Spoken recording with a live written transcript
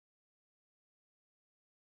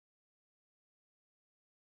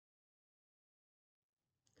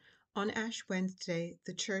On Ash Wednesday,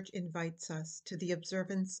 the Church invites us to the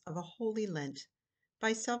observance of a Holy Lent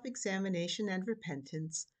by self examination and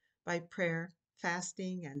repentance, by prayer,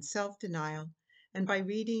 fasting, and self denial, and by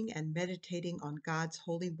reading and meditating on God's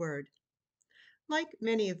holy word. Like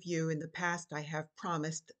many of you in the past, I have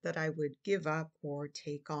promised that I would give up or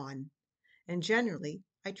take on, and generally,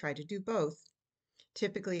 I try to do both.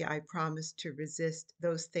 Typically, I promise to resist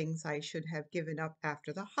those things I should have given up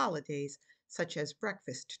after the holidays, such as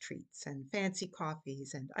breakfast treats and fancy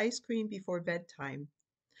coffees and ice cream before bedtime.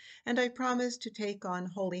 And I promise to take on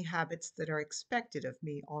holy habits that are expected of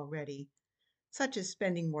me already, such as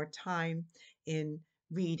spending more time in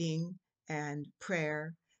reading and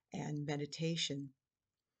prayer and meditation.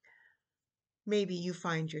 Maybe you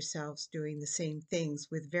find yourselves doing the same things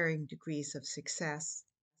with varying degrees of success.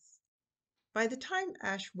 By the time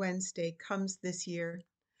Ash Wednesday comes this year,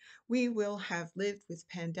 we will have lived with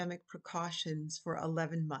pandemic precautions for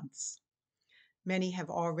 11 months. Many have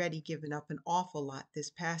already given up an awful lot this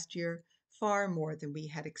past year, far more than we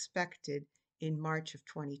had expected in March of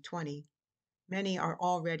 2020. Many are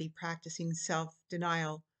already practicing self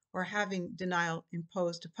denial or having denial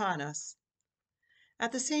imposed upon us.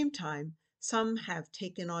 At the same time, some have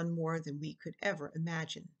taken on more than we could ever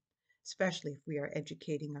imagine, especially if we are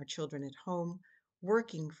educating our children at home,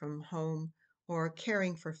 working from home, or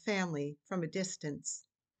caring for family from a distance.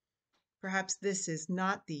 Perhaps this is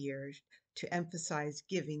not the year to emphasize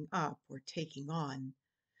giving up or taking on,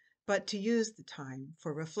 but to use the time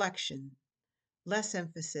for reflection, less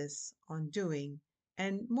emphasis on doing,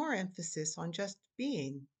 and more emphasis on just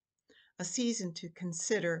being. A season to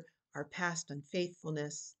consider our past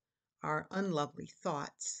unfaithfulness, our unlovely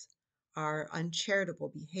thoughts, our uncharitable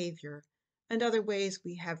behavior, and other ways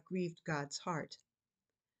we have grieved God's heart.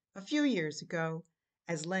 A few years ago,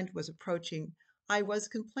 as Lent was approaching, I was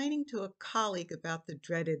complaining to a colleague about the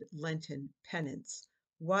dreaded Lenten penance.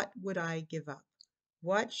 What would I give up?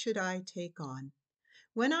 What should I take on?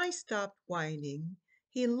 When I stopped whining,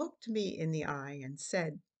 he looked me in the eye and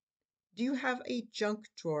said, "Do you have a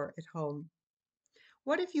junk drawer at home?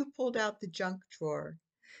 What if you pulled out the junk drawer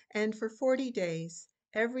and for 40 days,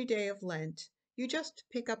 every day of Lent, you just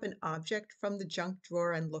pick up an object from the junk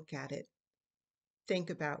drawer and look at it? Think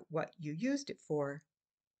about what you used it for.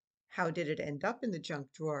 How did it end up in the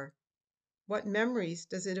junk drawer? What memories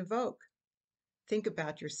does it evoke? Think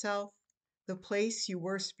about yourself, the place you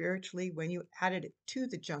were spiritually when you added it to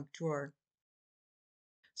the junk drawer."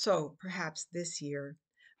 So perhaps this year,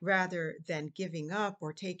 rather than giving up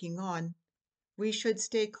or taking on, we should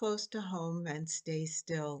stay close to home and stay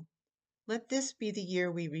still. Let this be the year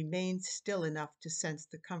we remain still enough to sense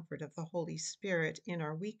the comfort of the Holy Spirit in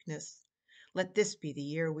our weakness. Let this be the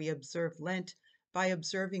year we observe Lent by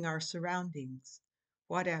observing our surroundings,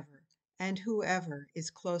 whatever and whoever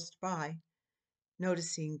is close by,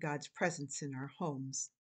 noticing God's presence in our homes.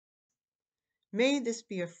 May this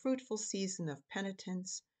be a fruitful season of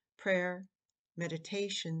penitence, prayer,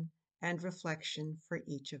 meditation, and reflection for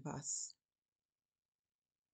each of us.